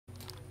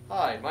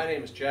Hi, my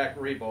name is Jack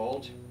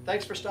Rebold.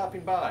 Thanks for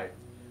stopping by.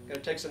 I'm going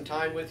to take some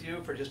time with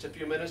you for just a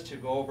few minutes to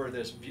go over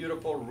this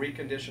beautiful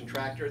reconditioned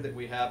tractor that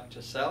we have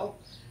to sell.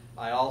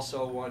 I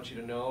also want you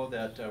to know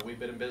that we've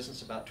been in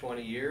business about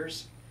 20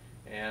 years,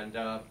 and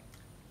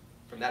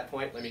from that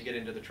point, let me get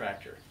into the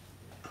tractor.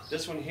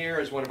 This one here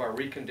is one of our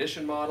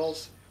reconditioned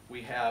models.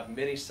 We have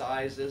many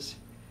sizes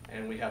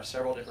and we have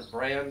several different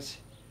brands,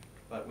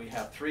 but we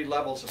have three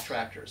levels of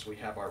tractors. We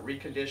have our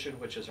reconditioned,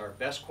 which is our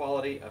best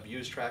quality of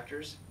used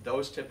tractors.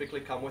 Those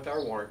typically come with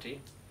our warranty.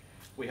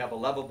 We have a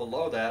level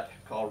below that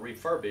called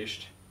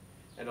refurbished,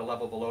 and a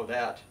level below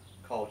that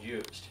called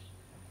used.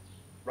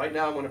 Right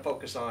now I'm going to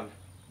focus on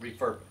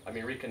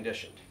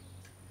reconditioned.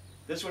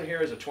 This one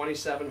here is a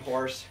 27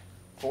 horse,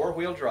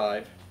 four-wheel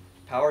drive,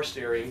 power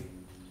steering,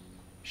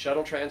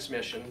 shuttle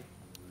transmission.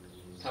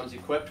 Comes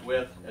equipped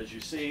with, as you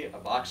see, a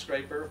box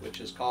scraper,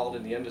 which is called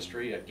in the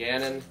industry a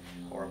Gannon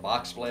or a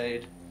box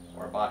blade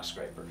or a box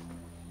scraper.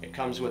 It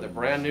comes with a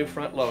brand new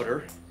front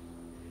loader.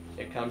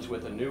 It comes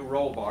with a new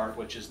roll bar,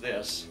 which is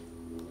this.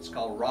 It's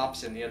called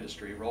ROPS in the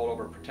industry,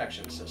 rollover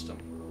protection system.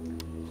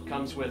 It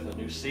comes with a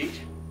new seat.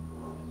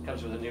 It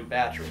comes with a new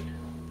battery.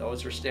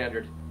 Those are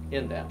standard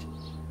in that.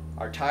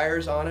 Our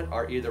tires on it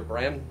are either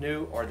brand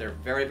new or they're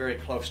very, very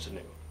close to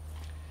new.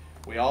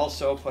 We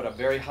also put a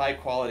very high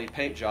quality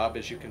paint job,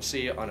 as you can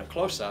see on a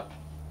close-up,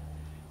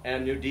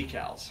 and new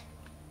decals.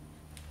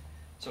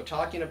 So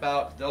talking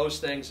about those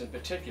things in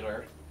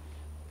particular,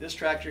 this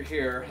tractor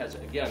here has,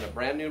 again, a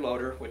brand new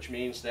loader, which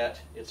means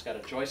that it's got a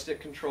joystick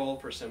control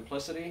for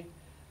simplicity.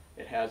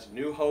 It has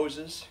new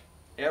hoses.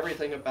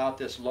 Everything about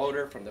this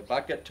loader, from the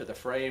bucket to the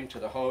frame to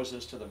the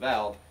hoses to the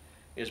valve,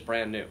 is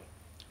brand new.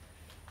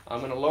 I'm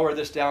going to lower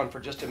this down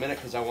for just a minute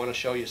because I want to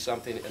show you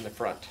something in the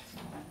front.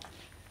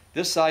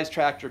 This size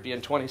tractor,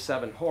 being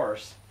 27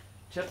 horse,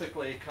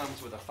 typically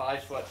comes with a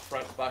 5-foot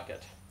front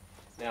bucket.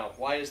 Now,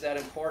 why is that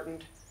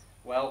important?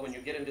 Well, when you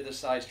get into this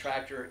size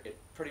tractor, it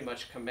pretty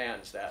much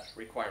commands that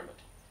requirement.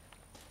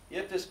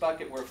 If this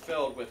bucket were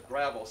filled with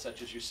gravel,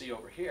 such as you see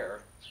over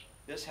here,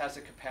 this has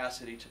a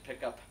capacity to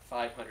pick up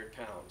 500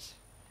 pounds.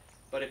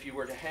 But if you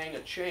were to hang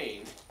a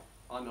chain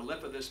on the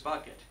lip of this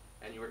bucket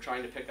and you were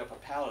trying to pick up a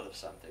pallet of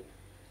something,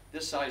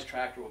 this size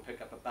tractor will pick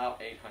up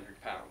about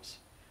 800 pounds.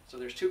 So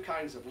there's two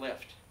kinds of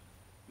lift.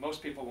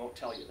 Most people won't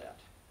tell you that.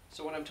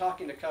 So when I'm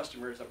talking to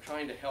customers, I'm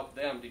trying to help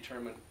them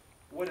determine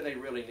what do they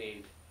really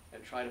need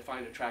and try to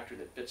find a tractor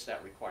that fits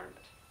that requirement.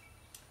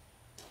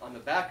 On the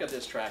back of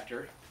this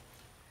tractor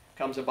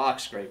comes a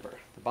box scraper.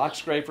 The box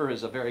scraper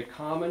is a very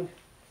common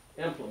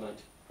implement.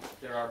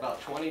 There are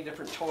about 20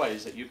 different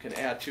toys that you can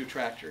add to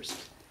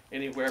tractors,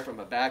 anywhere from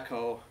a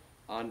backhoe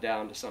on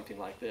down to something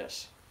like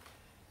this.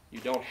 You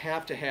don't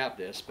have to have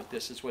this, but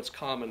this is what's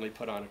commonly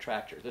put on a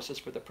tractor. This is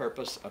for the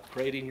purpose of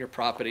grading your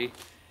property,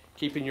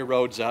 keeping your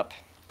roads up.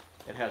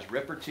 It has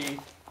ripper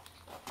teeth,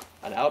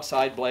 an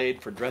outside blade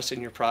for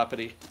dressing your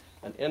property,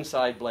 an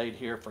inside blade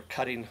here for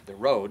cutting the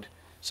road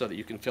so that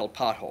you can fill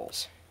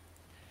potholes.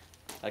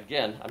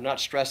 Again, I'm not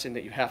stressing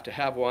that you have to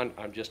have one.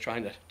 I'm just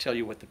trying to tell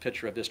you what the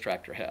picture of this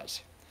tractor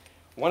has.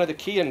 One of the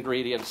key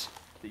ingredients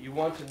that you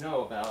want to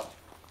know about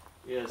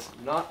is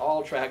not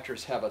all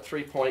tractors have a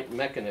 3-point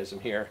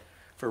mechanism here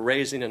for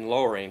raising and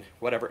lowering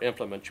whatever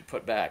implement you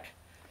put back.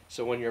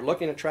 So when you're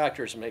looking at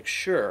tractors, make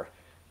sure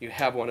you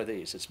have one of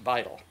these. It's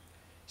vital.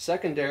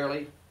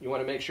 Secondarily, you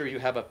want to make sure you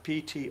have a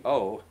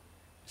PTO.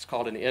 It's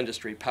called in the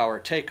industry power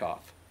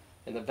takeoff.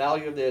 And the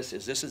value of this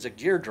is a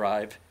gear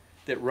drive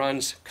that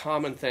runs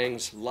common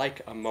things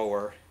like a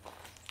mower,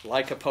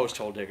 like a post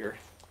hole digger,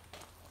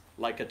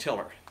 like a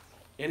tiller.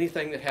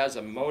 Anything that has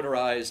a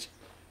motorized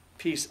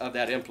piece of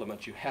that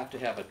implement, you have to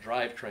have a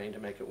drivetrain to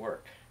make it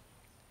work.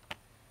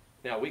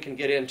 Now we can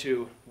get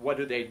into what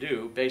do they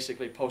do.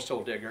 Basically, post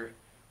hole digger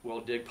will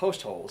dig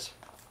post holes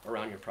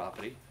around your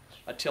property.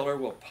 A tiller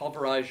will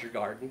pulverize your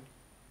garden.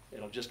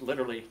 It'll just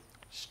literally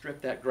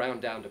strip that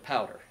ground down to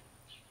powder.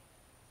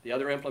 The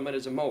other implement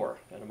is a mower,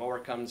 and a mower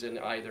comes in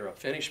either a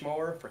finish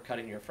mower for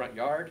cutting your front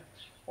yard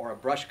or a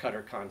brush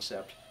cutter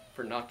concept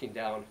for knocking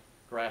down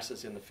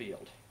grasses in the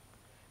field.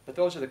 But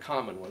those are the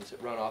common ones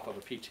that run off of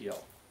a PTO.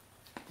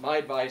 My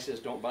advice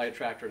is don't buy a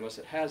tractor unless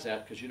it has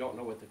that, because you don't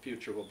know what the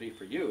future will be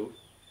for you,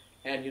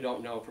 and you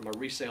don't know from a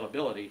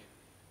resaleability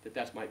that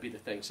that might be the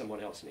thing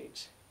someone else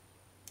needs.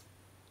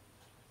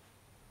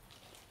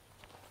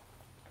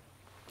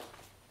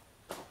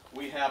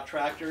 We have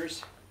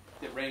tractors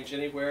that range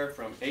anywhere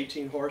from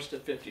 18 horse to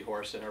 50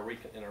 horse in our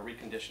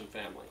reconditioned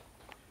family.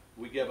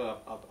 We give a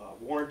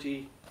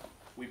warranty.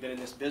 We've been in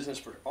this business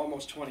for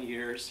almost 20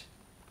 years.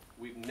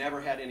 We've never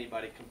had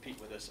anybody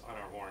compete with us on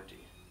our warranty.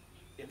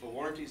 If a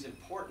warranty is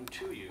important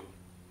to you,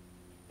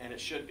 and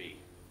it should be,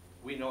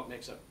 we know it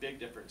makes a big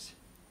difference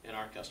in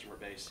our customer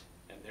base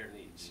and their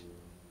needs.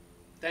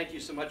 Thank you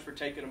so much for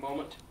taking a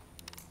moment.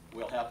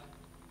 We'll have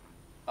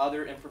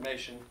other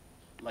information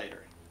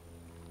later.